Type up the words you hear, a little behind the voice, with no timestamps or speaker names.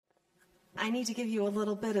I need to give you a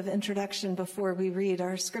little bit of introduction before we read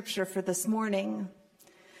our scripture for this morning.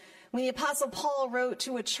 When the Apostle Paul wrote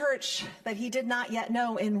to a church that he did not yet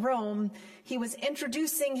know in Rome, he was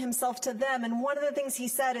introducing himself to them. And one of the things he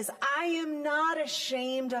said is, I am not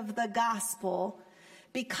ashamed of the gospel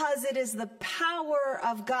because it is the power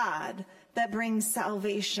of God that brings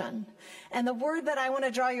salvation. And the word that I want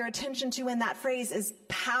to draw your attention to in that phrase is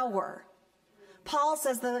power. Paul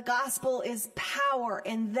says that the gospel is power,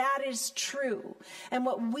 and that is true. And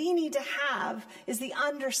what we need to have is the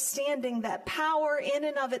understanding that power in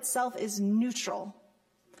and of itself is neutral.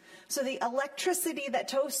 So the electricity that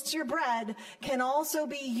toasts your bread can also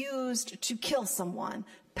be used to kill someone.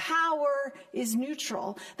 Power is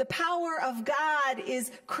neutral. The power of God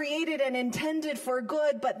is created and intended for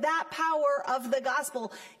good, but that power of the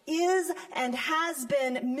gospel is and has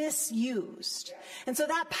been misused. And so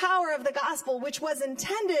that power of the gospel, which was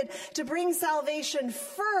intended to bring salvation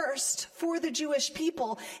first for the Jewish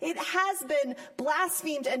people, it has been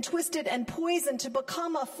blasphemed and twisted and poisoned to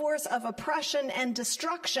become a force of oppression and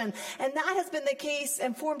destruction. And that has been the case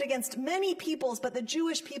and formed against many peoples, but the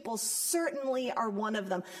Jewish people certainly are one of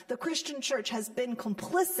them. The Christian church has been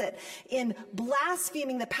complicit in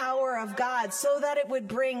blaspheming the power of God so that it would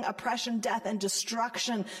bring oppression, death, and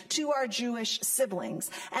destruction to our Jewish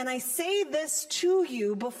siblings. And I say this to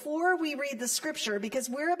you before we read the scripture because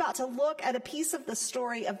we're about to look at a piece of the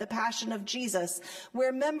story of the Passion of Jesus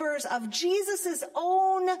where members of Jesus's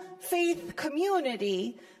own faith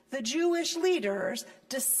community, the Jewish leaders,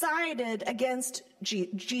 decided against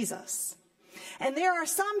Jesus. And there are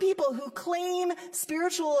some people who claim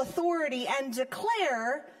spiritual authority and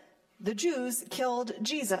declare the Jews killed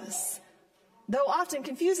Jesus. Though often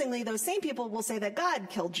confusingly, those same people will say that God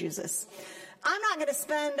killed Jesus. I'm not going to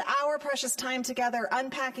spend our precious time together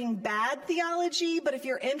unpacking bad theology, but if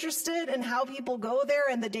you're interested in how people go there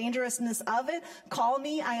and the dangerousness of it, call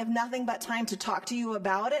me. I have nothing but time to talk to you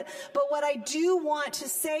about it. But what I do want to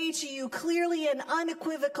say to you clearly and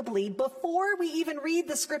unequivocally before we even read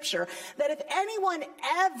the scripture, that if anyone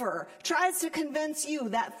ever tries to convince you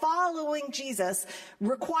that following Jesus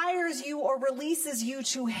requires you or releases you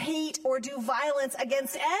to hate or do violence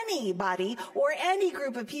against anybody or any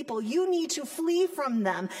group of people, you need to flee from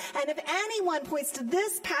them. And if anyone points to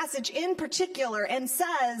this passage in particular and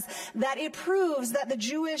says that it proves that the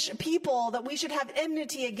Jewish people, that we should have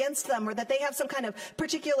enmity against them or that they have some kind of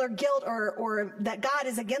particular guilt or that God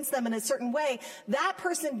is against them in a certain way, that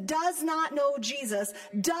person does not know Jesus,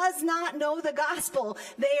 does not know the gospel.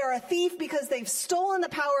 They are a thief because they've stolen the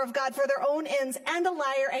power of God for their own ends and a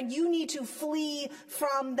liar, and you need to flee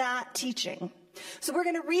from that teaching. So we're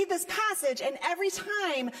going to read this passage, and every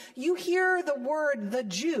time you hear the word the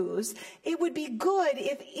Jews, it would be good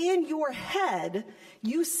if in your head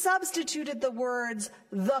you substituted the words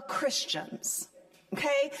the Christians.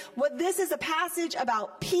 Okay? What this is a passage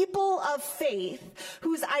about people of faith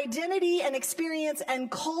whose identity and experience and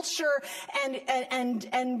culture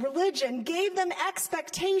and religion gave them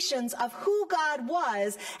expectations of who God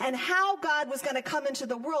was and how God was going to come into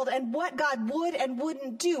the world and what God would and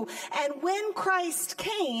wouldn't do. And when Christ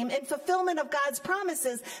came in fulfillment of God's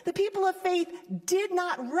promises, the people of faith did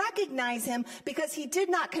not recognize him because he did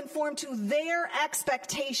not conform to their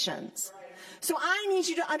expectations. So I need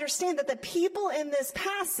you to understand that the people in this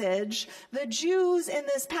passage, the Jews in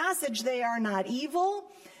this passage, they are not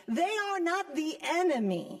evil. They are not the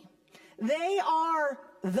enemy. They are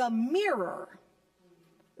the mirror.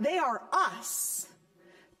 They are us.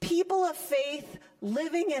 People of faith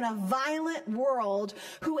living in a violent world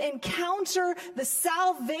who encounter the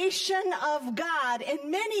salvation of God in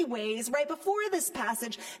many ways. Right before this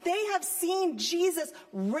passage, they have seen Jesus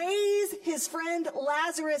raise his friend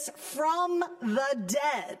Lazarus from the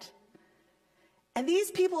dead. And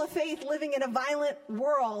these people of faith living in a violent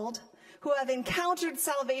world who have encountered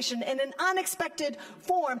salvation in an unexpected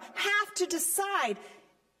form have to decide,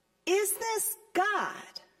 is this God?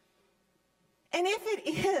 And if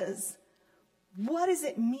it is, what does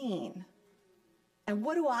it mean? And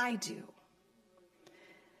what do I do?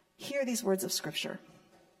 Hear these words of Scripture.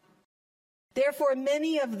 Therefore,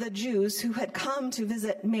 many of the Jews who had come to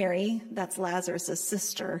visit Mary, that's Lazarus'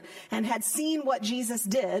 sister, and had seen what Jesus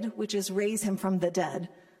did, which is raise him from the dead,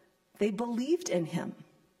 they believed in him.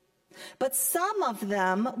 But some of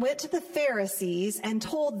them went to the Pharisees and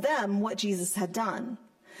told them what Jesus had done.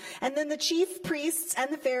 And then the chief priests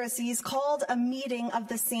and the Pharisees called a meeting of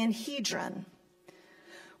the Sanhedrin.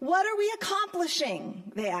 What are we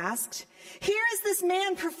accomplishing? They asked. Here is this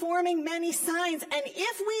man performing many signs, and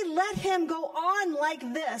if we let him go on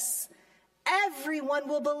like this, everyone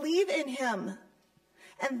will believe in him.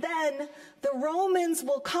 And then the Romans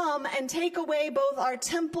will come and take away both our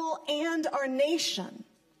temple and our nation.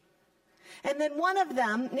 And then one of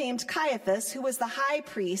them, named Caiaphas, who was the high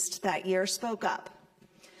priest that year, spoke up.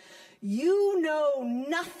 You know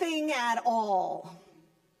nothing at all.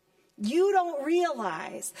 You don't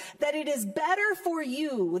realize that it is better for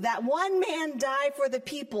you that one man die for the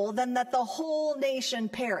people than that the whole nation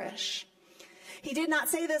perish. He did not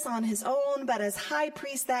say this on his own, but as high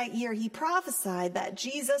priest that year, he prophesied that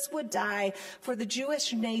Jesus would die for the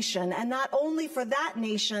Jewish nation, and not only for that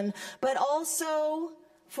nation, but also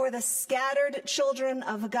for the scattered children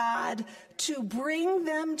of God, to bring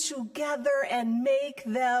them together and make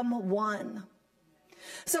them one.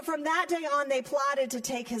 So from that day on, they plotted to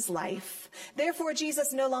take his life. Therefore,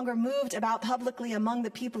 Jesus no longer moved about publicly among the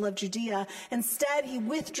people of Judea. Instead, he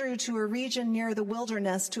withdrew to a region near the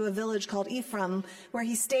wilderness, to a village called Ephraim, where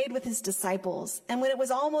he stayed with his disciples. And when it was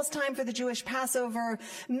almost time for the Jewish Passover,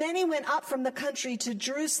 many went up from the country to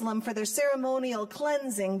Jerusalem for their ceremonial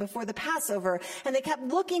cleansing before the Passover. And they kept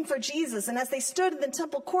looking for Jesus. And as they stood in the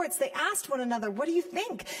temple courts, they asked one another, "What do you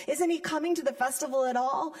think? Isn't he coming to the festival at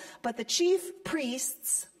all?" But the chief priests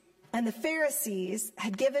and the Pharisees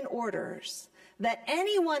had given orders that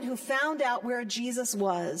anyone who found out where Jesus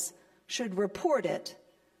was should report it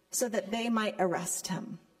so that they might arrest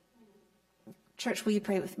him. Church, will you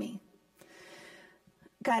pray with me?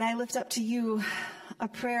 God, I lift up to you a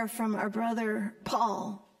prayer from our brother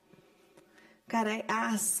Paul. God, I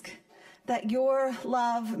ask that your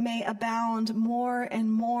love may abound more and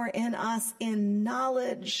more in us in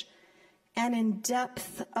knowledge and in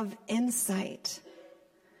depth of insight,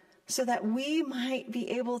 so that we might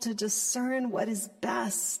be able to discern what is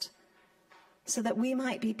best, so that we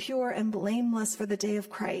might be pure and blameless for the day of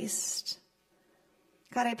Christ.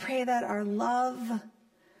 God, I pray that our love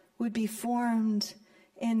would be formed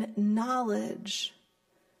in knowledge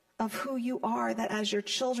of who you are, that as your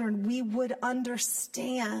children, we would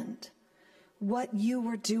understand what you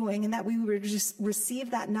were doing, and that we would just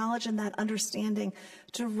receive that knowledge and that understanding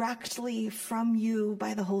directly from you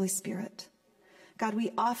by the Holy Spirit. God,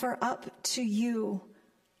 we offer up to you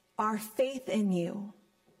our faith in you.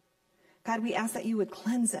 God, we ask that you would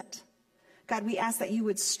cleanse it. God, we ask that you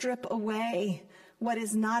would strip away what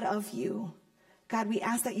is not of you. God, we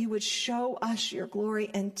ask that you would show us your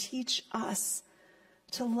glory and teach us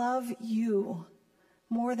to love you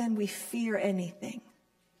more than we fear anything.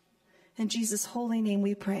 In Jesus' holy name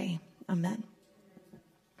we pray. Amen.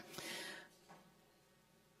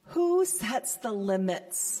 Who sets the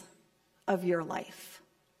limits of your life?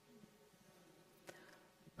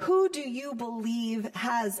 Who do you believe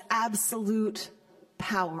has absolute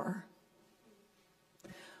power?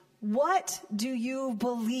 What do you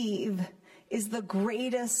believe is the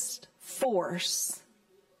greatest force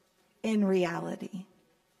in reality?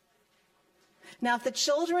 Now, if the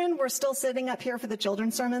children were still sitting up here for the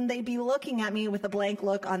children's sermon, they'd be looking at me with a blank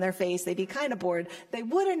look on their face. They'd be kind of bored. They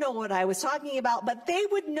wouldn't know what I was talking about, but they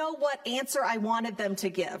would know what answer I wanted them to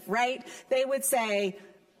give, right? They would say,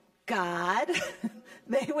 God.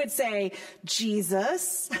 They would say,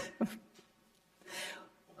 Jesus.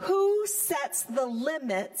 Who sets the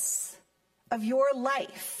limits of your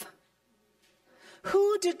life?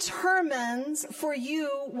 Who determines for you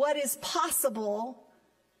what is possible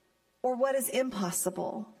or what is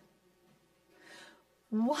impossible?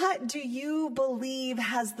 What do you believe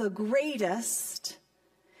has the greatest,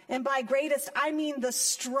 and by greatest I mean the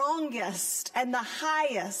strongest and the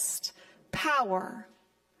highest power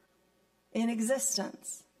in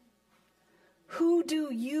existence? Who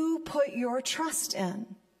do you put your trust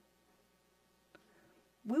in?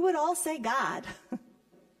 We would all say God.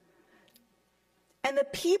 And the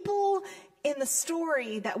people in the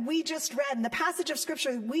story that we just read, in the passage of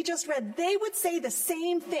scripture we just read, they would say the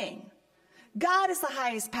same thing. God is the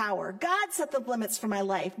highest power. God set the limits for my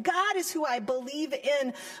life. God is who I believe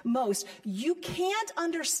in most. You can't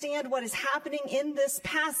understand what is happening in this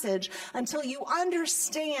passage until you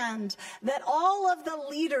understand that all of the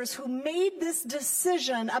leaders who made this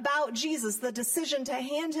decision about Jesus, the decision to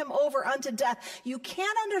hand him over unto death, you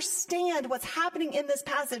can't understand what's happening in this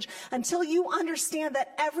passage until you understand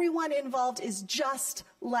that everyone involved is just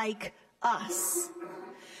like us.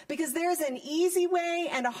 Because there's an easy way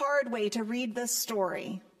and a hard way to read this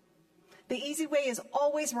story. The easy way is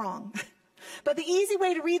always wrong. But the easy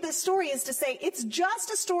way to read this story is to say it's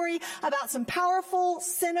just a story about some powerful,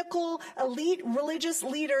 cynical, elite religious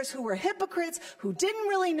leaders who were hypocrites, who didn't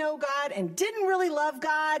really know God and didn't really love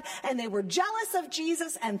God, and they were jealous of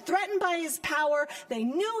Jesus and threatened by his power. They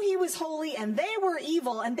knew he was holy and they were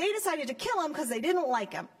evil, and they decided to kill him because they didn't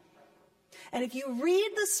like him. And if you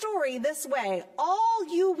read the story this way, all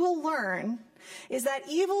you will learn is that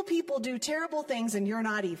evil people do terrible things and you're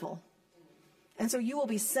not evil. And so you will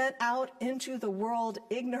be sent out into the world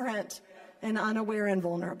ignorant and unaware and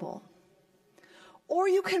vulnerable. Or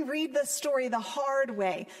you can read the story the hard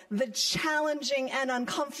way, the challenging and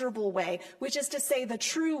uncomfortable way, which is to say the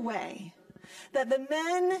true way. That the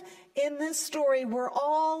men in this story were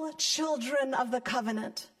all children of the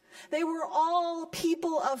covenant. They were all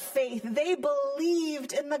people of faith. They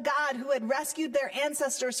believed in the God who had rescued their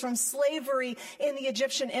ancestors from slavery in the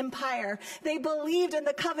Egyptian empire. They believed in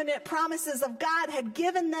the covenant promises of God, had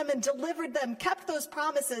given them and delivered them, kept those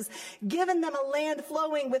promises, given them a land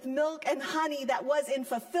flowing with milk and honey that was in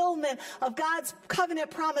fulfillment of God's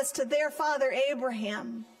covenant promise to their father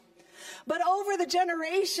Abraham. But over the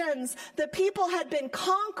generations, the people had been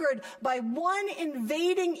conquered by one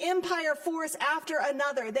invading empire force after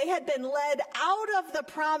another. They had been led out of the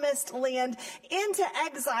promised land into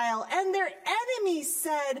exile, and their enemies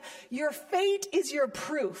said, your fate is your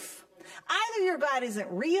proof. Either your God isn't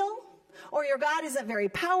real, or your God isn't very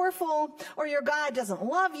powerful, or your God doesn't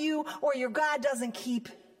love you, or your God doesn't keep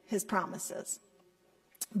his promises.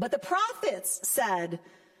 But the prophets said,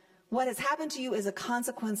 what has happened to you is a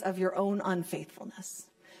consequence of your own unfaithfulness.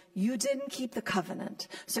 You didn't keep the covenant,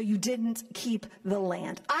 so you didn't keep the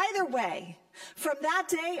land. Either way, from that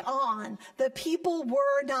day on, the people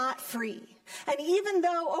were not free. And even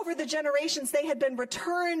though over the generations they had been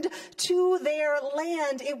returned to their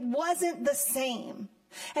land, it wasn't the same.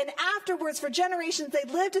 And afterwards, for generations,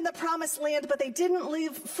 they lived in the promised land, but they didn't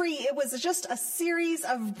live free. It was just a series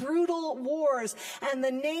of brutal wars, and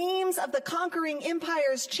the names of the conquering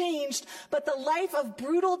empires changed, but the life of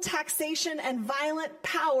brutal taxation and violent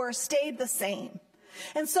power stayed the same.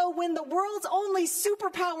 And so when the world's only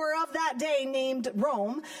superpower of that day, named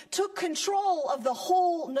Rome, took control of the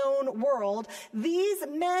whole known world, these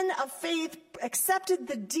men of faith accepted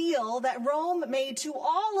the deal that Rome made to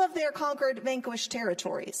all of their conquered, vanquished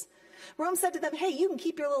territories. Rome said to them, hey, you can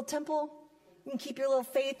keep your little temple, you can keep your little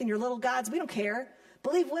faith and your little gods, we don't care.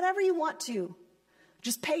 Believe whatever you want to.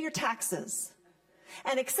 Just pay your taxes.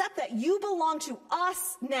 And accept that you belong to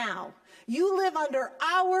us now. You live under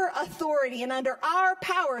our authority and under our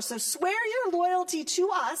power. So swear your loyalty to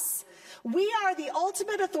us. We are the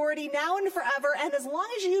ultimate authority now and forever. And as long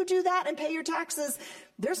as you do that and pay your taxes,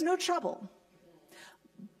 there's no trouble.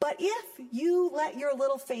 But if you let your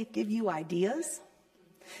little faith give you ideas,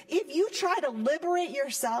 if you try to liberate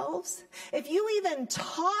yourselves, if you even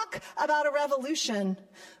talk about a revolution,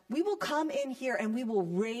 we will come in here and we will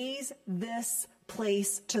raise this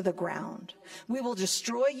place to the ground. We will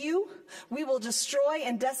destroy you. We will destroy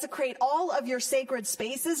and desecrate all of your sacred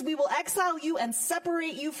spaces. We will exile you and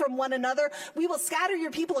separate you from one another. We will scatter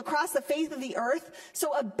your people across the face of the earth.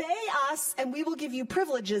 So obey us and we will give you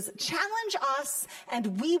privileges. Challenge us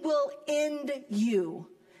and we will end you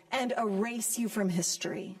and erase you from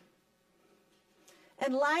history.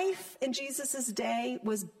 And life in Jesus' day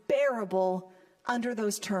was bearable under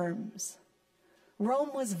those terms.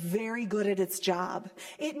 Rome was very good at its job.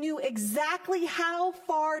 It knew exactly how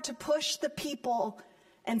far to push the people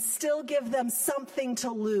and still give them something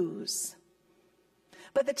to lose.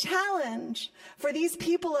 But the challenge for these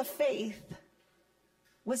people of faith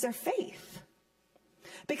was their faith.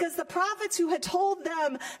 Because the prophets who had told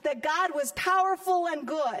them that God was powerful and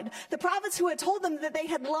good, the prophets who had told them that they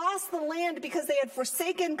had lost the land because they had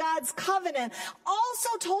forsaken God's covenant, also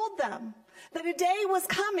told them that a day was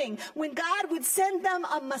coming when God would send them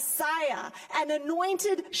a Messiah, an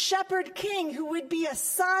anointed shepherd king who would be a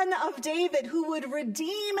son of David, who would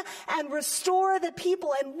redeem and restore the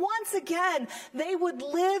people. And once again, they would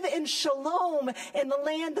live in shalom in the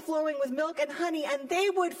land flowing with milk and honey, and they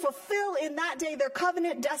would fulfill in that day their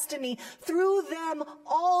covenant destiny. Through them,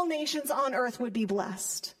 all nations on earth would be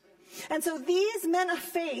blessed. And so these men of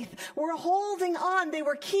faith were holding on. They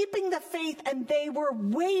were keeping the faith, and they were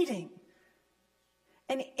waiting.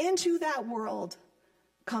 And into that world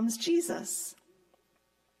comes Jesus.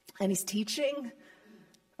 And he's teaching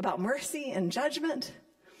about mercy and judgment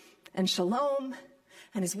and shalom.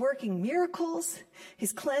 And he's working miracles.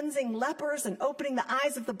 He's cleansing lepers and opening the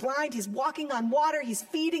eyes of the blind. He's walking on water. He's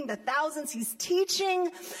feeding the thousands. He's teaching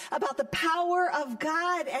about the power of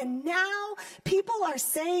God. And now people are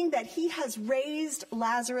saying that he has raised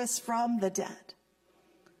Lazarus from the dead.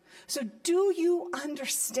 So do you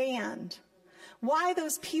understand why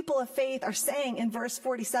those people of faith are saying in verse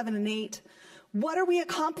 47 and 8, what are we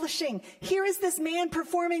accomplishing? Here is this man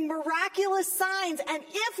performing miraculous signs, and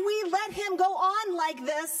if we let him go on like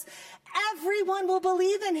this, everyone will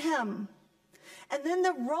believe in him. And then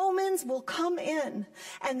the Romans will come in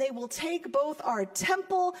and they will take both our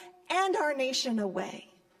temple and our nation away.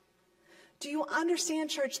 Do you understand,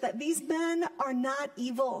 church, that these men are not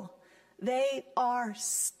evil? They are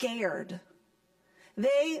scared.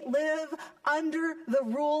 They live under the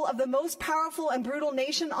rule of the most powerful and brutal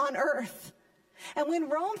nation on earth. And when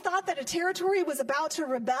Rome thought that a territory was about to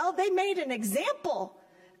rebel, they made an example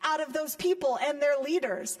out of those people and their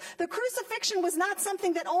leaders. The crucifixion was not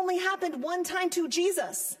something that only happened one time to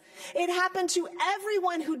Jesus. It happened to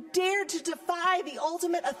everyone who dared to defy the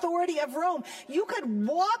ultimate authority of Rome. You could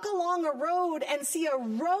walk along a road and see a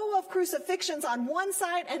row of crucifixions on one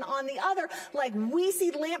side and on the other, like we see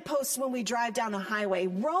lampposts when we drive down a highway.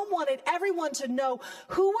 Rome wanted everyone to know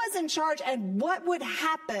who was in charge and what would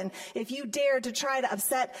happen if you dared to try to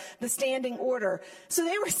upset the standing order. So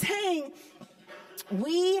they were saying,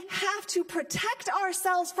 we have to protect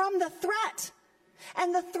ourselves from the threat.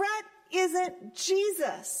 And the threat isn't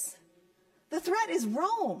Jesus. The threat is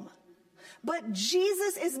Rome. But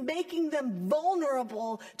Jesus is making them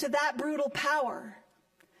vulnerable to that brutal power.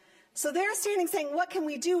 So they're standing saying, what can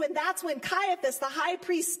we do? And that's when Caiaphas, the high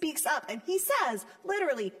priest, speaks up. And he says,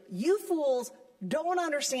 literally, you fools don't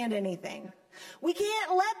understand anything. We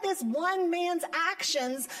can't let this one man's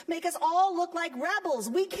actions make us all look like rebels.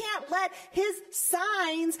 We can't let his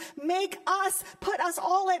signs make us, put us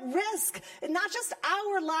all at risk. And not just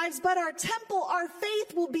our lives, but our temple, our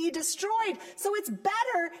faith will be destroyed. So it's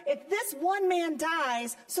better if this one man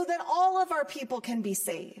dies so that all of our people can be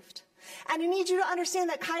saved. And I need you to understand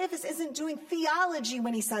that Caiaphas isn't doing theology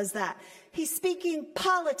when he says that. He's speaking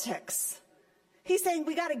politics. He's saying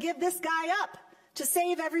we got to give this guy up to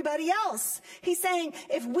save everybody else. He's saying,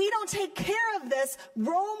 if we don't take care of this,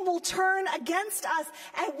 Rome will turn against us,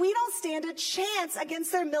 and we don't stand a chance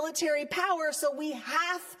against their military power, so we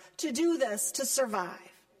have to do this to survive.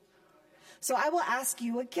 So I will ask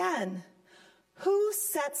you again, who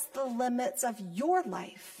sets the limits of your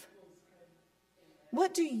life?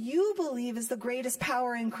 What do you believe is the greatest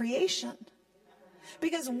power in creation?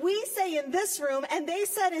 Because we say in this room, and they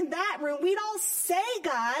said in that room, we'd all say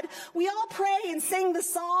God. We all pray and sing the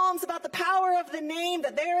Psalms about the power of the name,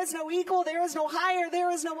 that there is no equal, there is no higher, there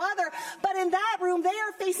is no other. But in that room, they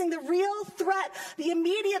are facing the real threat, the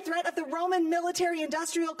immediate threat of the Roman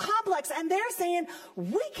military-industrial complex. And they're saying,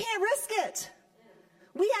 we can't risk it.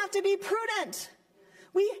 We have to be prudent.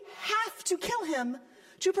 We have to kill him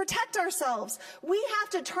to protect ourselves. We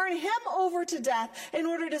have to turn him over to death in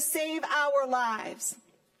order to save our lives.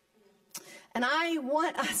 And I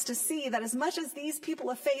want us to see that as much as these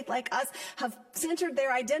people of faith like us have centered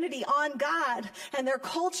their identity on God and their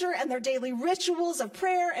culture and their daily rituals of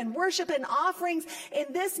prayer and worship and offerings, in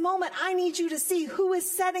this moment, I need you to see who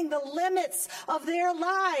is setting the limits of their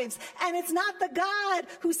lives. And it's not the God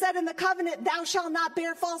who said in the covenant, thou shalt not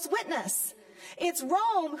bear false witness. It's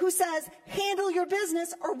Rome who says, handle your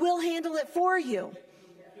business or we'll handle it for you.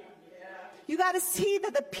 You got to see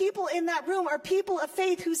that the people in that room are people of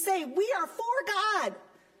faith who say, we are for God,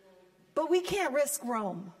 but we can't risk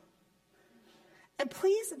Rome. And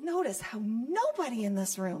please notice how nobody in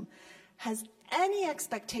this room has any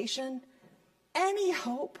expectation, any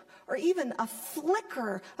hope, or even a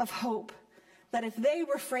flicker of hope that if they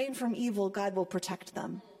refrain from evil, God will protect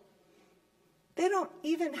them. They don't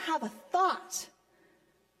even have a thought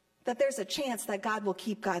that there's a chance that God will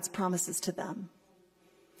keep God's promises to them.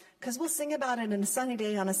 Because we'll sing about it in a sunny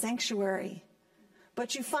day on a sanctuary.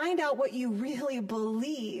 But you find out what you really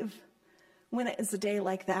believe when it is a day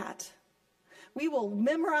like that. We will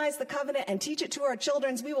memorize the covenant and teach it to our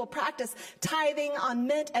children. We will practice tithing on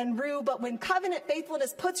mint and rue. But when covenant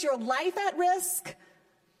faithfulness puts your life at risk,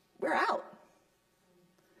 we're out.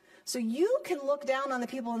 So you can look down on the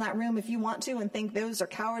people in that room if you want to and think those are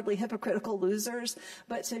cowardly, hypocritical losers.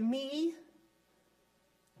 But to me,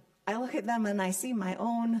 I look at them and I see my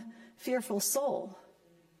own fearful soul.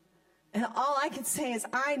 And all I can say is,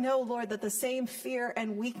 I know, Lord, that the same fear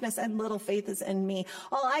and weakness and little faith is in me.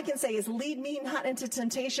 All I can say is, lead me not into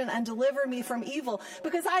temptation and deliver me from evil.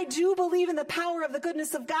 Because I do believe in the power of the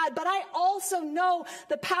goodness of God, but I also know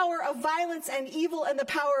the power of violence and evil and the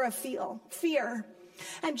power of fear.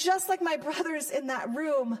 And just like my brothers in that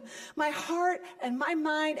room, my heart and my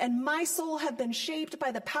mind and my soul have been shaped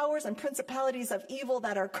by the powers and principalities of evil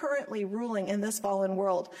that are currently ruling in this fallen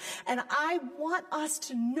world. And I want us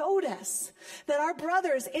to notice that our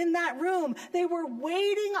brothers in that room, they were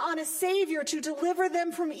waiting on a Savior to deliver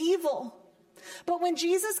them from evil. But when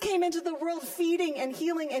Jesus came into the world feeding and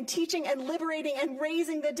healing and teaching and liberating and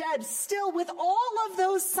raising the dead, still with all of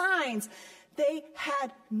those signs, they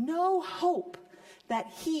had no hope that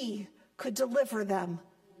he could deliver them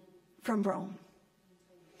from Rome.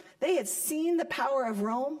 They had seen the power of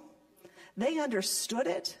Rome. They understood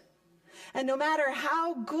it. And no matter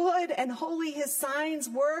how good and holy his signs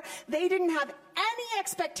were, they didn't have any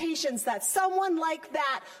expectations that someone like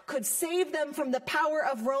that could save them from the power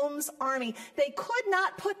of Rome's army. They could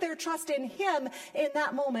not put their trust in him in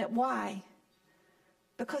that moment. Why?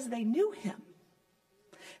 Because they knew him.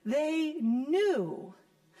 They knew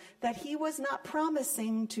that he was not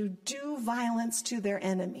promising to do violence to their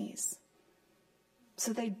enemies.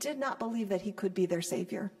 So they did not believe that he could be their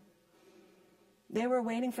savior. They were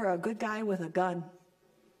waiting for a good guy with a gun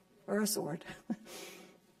or a sword.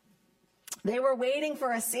 They were waiting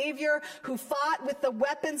for a savior who fought with the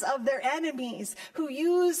weapons of their enemies, who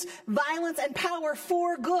used violence and power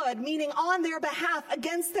for good, meaning on their behalf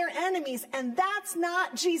against their enemies. And that's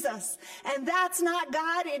not Jesus. And that's not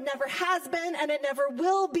God. It never has been and it never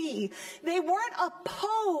will be. They weren't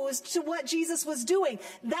opposed to what Jesus was doing.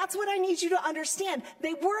 That's what I need you to understand.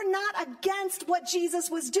 They were not against what Jesus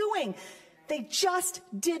was doing. They just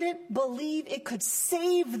didn't believe it could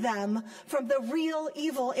save them from the real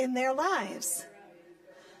evil in their lives.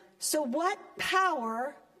 So what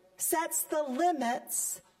power sets the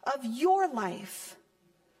limits of your life?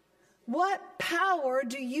 What power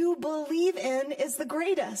do you believe in is the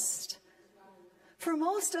greatest? For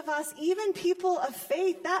most of us, even people of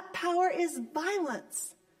faith, that power is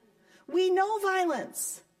violence. We know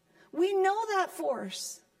violence. We know that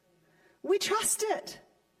force. We trust it.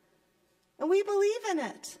 And we believe in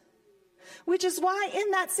it, which is why in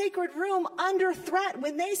that sacred room under threat,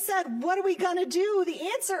 when they said, what are we going to do? The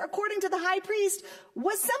answer, according to the high priest,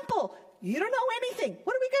 was simple. You don't know anything.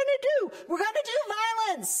 What are we going to do? We're going to do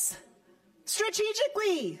violence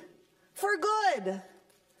strategically for good.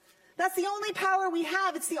 That's the only power we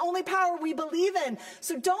have. It's the only power we believe in.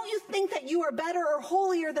 So don't you think that you are better or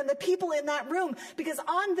holier than the people in that room, because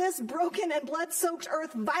on this broken and blood-soaked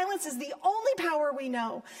earth, violence is the only power we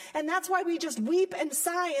know. And that's why we just weep and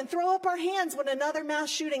sigh and throw up our hands when another mass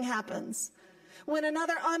shooting happens, when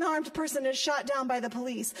another unarmed person is shot down by the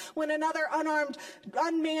police, when another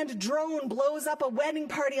unmanned drone blows up a wedding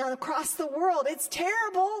party across the world. It's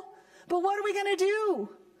terrible. But what are we going to do?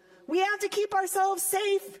 We have to keep ourselves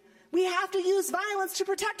safe. We have to use violence to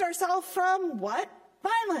protect ourselves from what?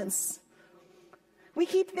 Violence. We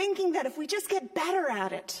keep thinking that if we just get better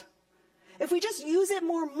at it, if we just use it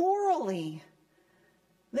more morally,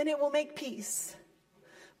 then it will make peace.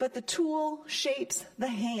 But the tool shapes the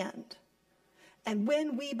hand. And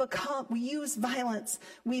when we use violence,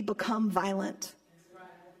 we become violent.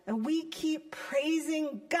 And we keep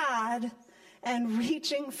praising God and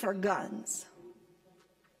reaching for guns.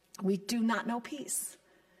 We do not know peace.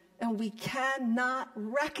 And we cannot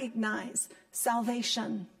recognize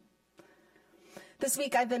salvation. This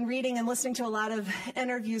week I've been reading and listening to a lot of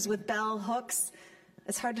interviews with Bell Hooks.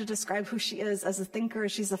 It's hard to describe who she is as a thinker.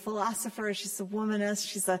 She's a philosopher. She's a womanist.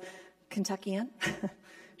 She's a Kentuckian.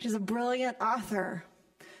 She's a brilliant author.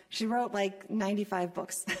 She wrote like 95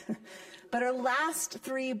 books. But her last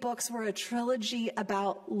 3 books were a trilogy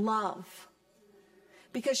about love,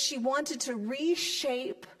 because she wanted to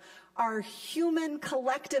reshape our human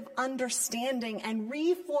collective understanding and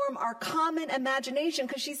reform our common imagination,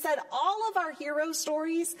 because she said all of our hero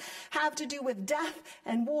stories have to do with death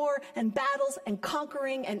and war and battles and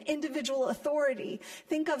conquering and individual authority.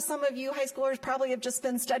 Think of some of you high schoolers probably have just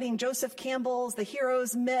been studying Joseph Campbell's The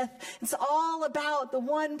Hero's Myth. It's all about the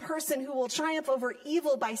one person who will triumph over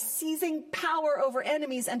evil by seizing power over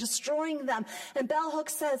enemies and destroying them. And Bell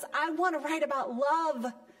Hooks says, I want to write about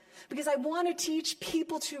love, because I want to teach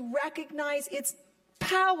people to recognize its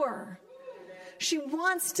power. She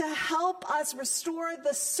wants to help us restore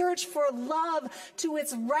the search for love to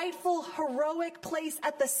its rightful heroic place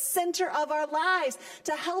at the center of our lives,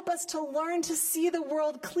 to help us to learn to see the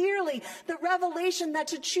world clearly, the revelation that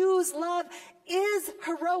to choose love is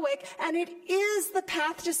heroic and it is the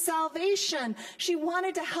path to salvation. She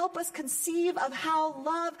wanted to help us conceive of how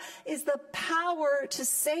love is the power to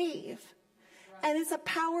save. And it's a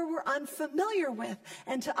power we're unfamiliar with.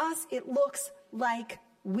 And to us, it looks like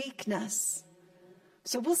weakness.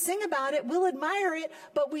 So we'll sing about it, we'll admire it,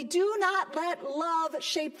 but we do not let love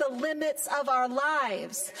shape the limits of our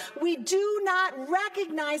lives. We do not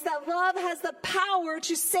recognize that love has the power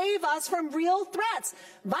to save us from real threats.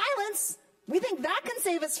 Violence, we think that can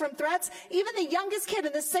save us from threats. Even the youngest kid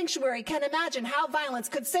in this sanctuary can imagine how violence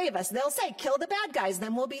could save us. They'll say, kill the bad guys,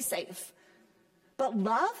 then we'll be safe. But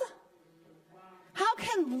love? How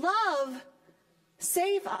can love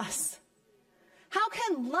save us? How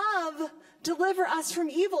can love deliver us from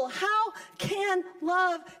evil? How can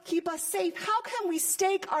love keep us safe? How can we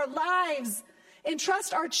stake our lives and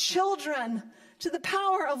trust our children to the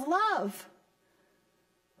power of love.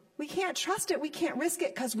 We can't trust it. We can't risk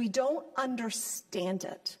it because we don't understand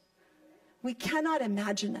it. We cannot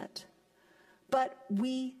imagine it. But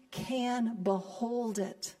we can behold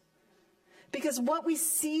it. Because what we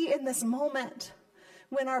see in this moment,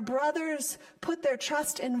 when our brothers put their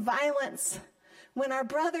trust in violence, when our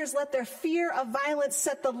brothers let their fear of violence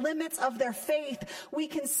set the limits of their faith, we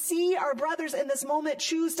can see our brothers in this moment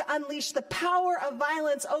choose to unleash the power of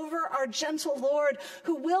violence over our gentle Lord,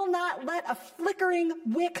 who will not let a flickering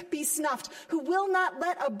wick be snuffed, who will not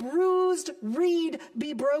let a bruised reed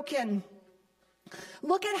be broken.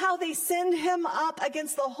 Look at how they send him up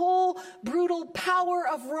against the whole brutal power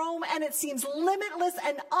of Rome, and it seems limitless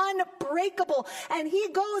and unbreakable. And he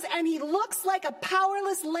goes and he looks like a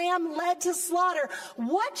powerless lamb led to slaughter.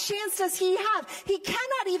 What chance does he have? He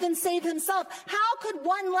cannot even save himself. How could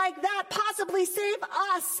one like that possibly save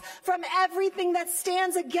us from everything that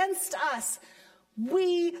stands against us?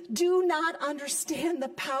 We do not understand the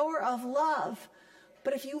power of love.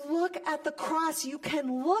 But if you look at the cross, you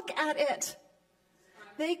can look at it.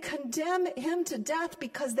 They condemn him to death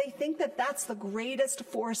because they think that that's the greatest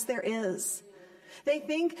force there is. They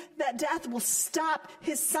think that death will stop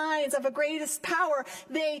his signs of a greatest power.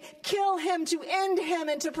 They kill him to end him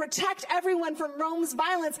and to protect everyone from Rome's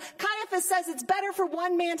violence. Caiaphas says it's better for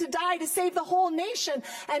one man to die to save the whole nation.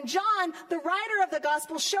 And John, the writer of the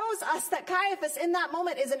gospel, shows us that Caiaphas in that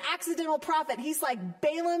moment is an accidental prophet. He's like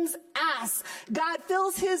Balaam's ass. God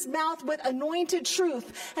fills his mouth with anointed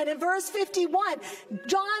truth. And in verse 51,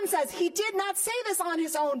 John says he did not say this on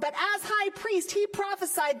his own, but as high priest, he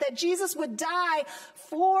prophesied that Jesus would die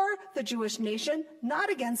for the Jewish nation, not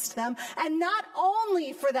against them, and not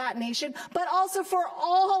only for that nation, but also for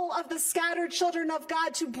all of the scattered children of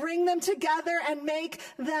God, to bring them together and make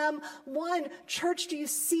them one. Church, do you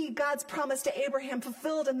see God's promise to Abraham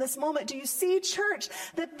fulfilled in this moment? Do you see, church,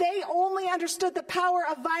 that they only understood the power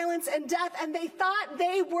of violence and death, and they thought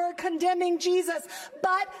they were condemning Jesus,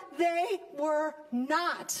 but they were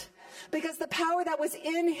not. Because the power that was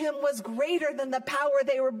in him was greater than the power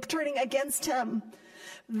they were turning against him.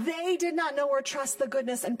 They did not know or trust the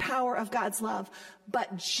goodness and power of God's love,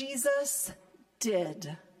 but Jesus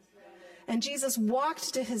did. And Jesus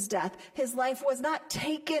walked to his death. His life was not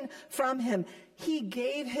taken from him. He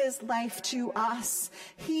gave his life to us.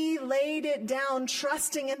 He laid it down,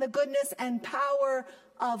 trusting in the goodness and power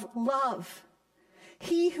of love.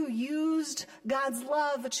 He who used God's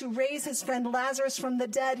love to raise his friend Lazarus from the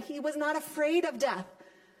dead, he was not afraid of death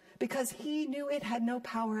because he knew it had no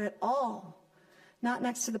power at all, not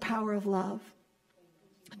next to the power of love.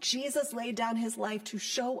 Jesus laid down his life to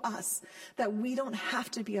show us that we don't have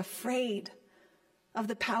to be afraid of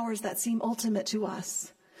the powers that seem ultimate to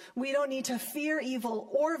us. We don't need to fear evil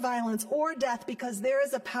or violence or death because there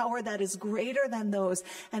is a power that is greater than those,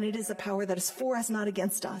 and it is a power that is for us, not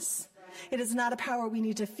against us. It is not a power we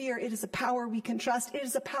need to fear. It is a power we can trust. It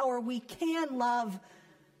is a power we can love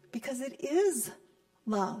because it is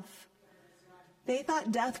love. They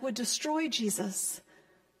thought death would destroy Jesus.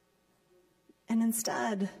 And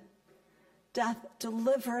instead, death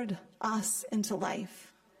delivered us into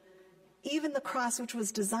life. Even the cross, which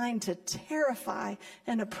was designed to terrify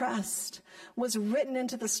and oppress, was written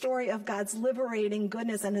into the story of God's liberating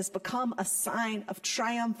goodness and has become a sign of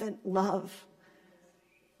triumphant love.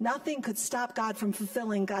 Nothing could stop God from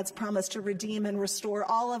fulfilling God's promise to redeem and restore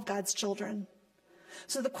all of God's children.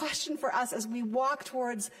 So the question for us as we walk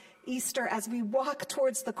towards Easter, as we walk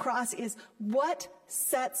towards the cross, is what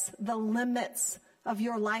sets the limits of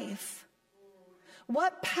your life?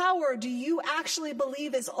 What power do you actually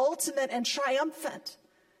believe is ultimate and triumphant?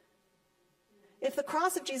 If the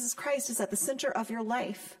cross of Jesus Christ is at the center of your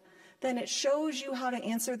life, then it shows you how to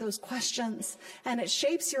answer those questions, and it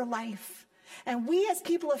shapes your life. And we as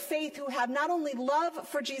people of faith who have not only love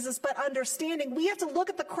for Jesus, but understanding, we have to look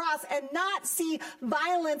at the cross and not see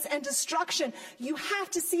violence and destruction. You have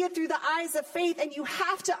to see it through the eyes of faith, and you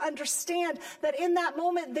have to understand that in that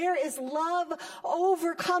moment there is love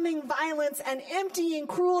overcoming violence and emptying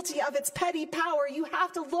cruelty of its petty power. You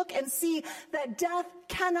have to look and see that death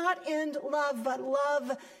cannot end love, but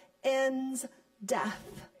love ends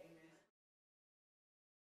death.